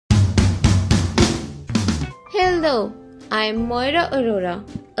Hello, I am Moira Arora,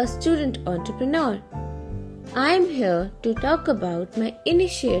 a student entrepreneur. I am here to talk about my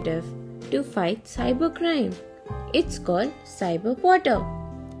initiative to fight cybercrime. It's called Cyber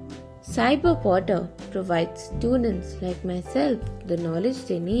Cyber provides students like myself the knowledge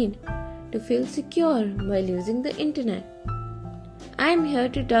they need to feel secure while using the internet. I am here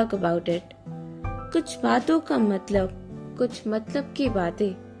to talk about it. कुछ बातों का मतलब, कुछ मतलब की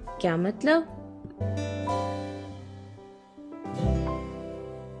बातें. क्या मतलब?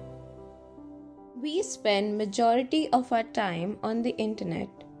 We spend majority of our time on the internet.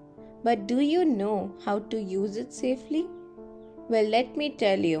 But do you know how to use it safely? Well, let me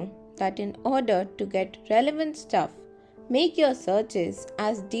tell you that in order to get relevant stuff, make your searches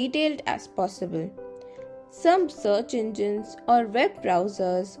as detailed as possible. Some search engines or web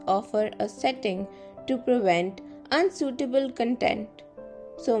browsers offer a setting to prevent unsuitable content.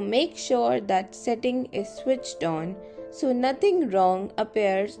 So make sure that setting is switched on so nothing wrong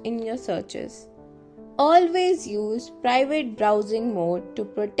appears in your searches. Always use private browsing mode to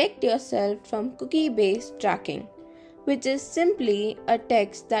protect yourself from cookie-based tracking, which is simply a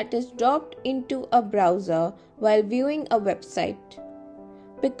text that is dropped into a browser while viewing a website.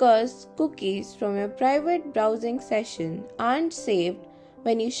 Because cookies from your private browsing session aren't saved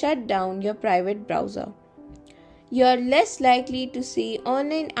when you shut down your private browser. You're less likely to see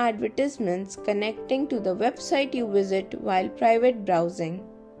online advertisements connecting to the website you visit while private browsing.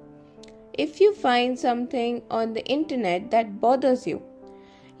 If you find something on the internet that bothers you,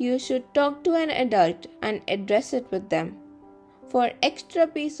 you should talk to an adult and address it with them. For extra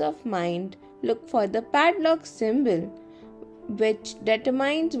peace of mind, look for the padlock symbol, which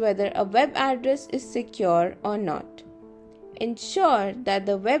determines whether a web address is secure or not. Ensure that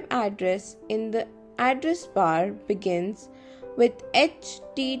the web address in the address bar begins with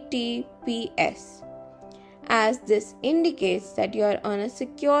HTTPS, as this indicates that you are on a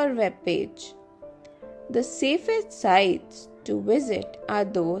secure web page. The safest sites to visit are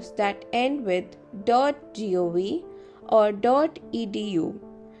those that end with .gov or .edu.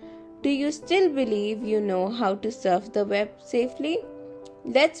 Do you still believe you know how to surf the web safely?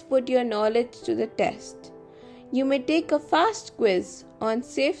 Let's put your knowledge to the test. You may take a fast quiz on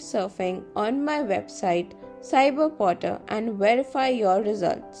safe surfing on my website Cyber and verify your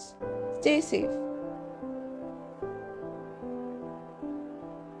results. Stay safe.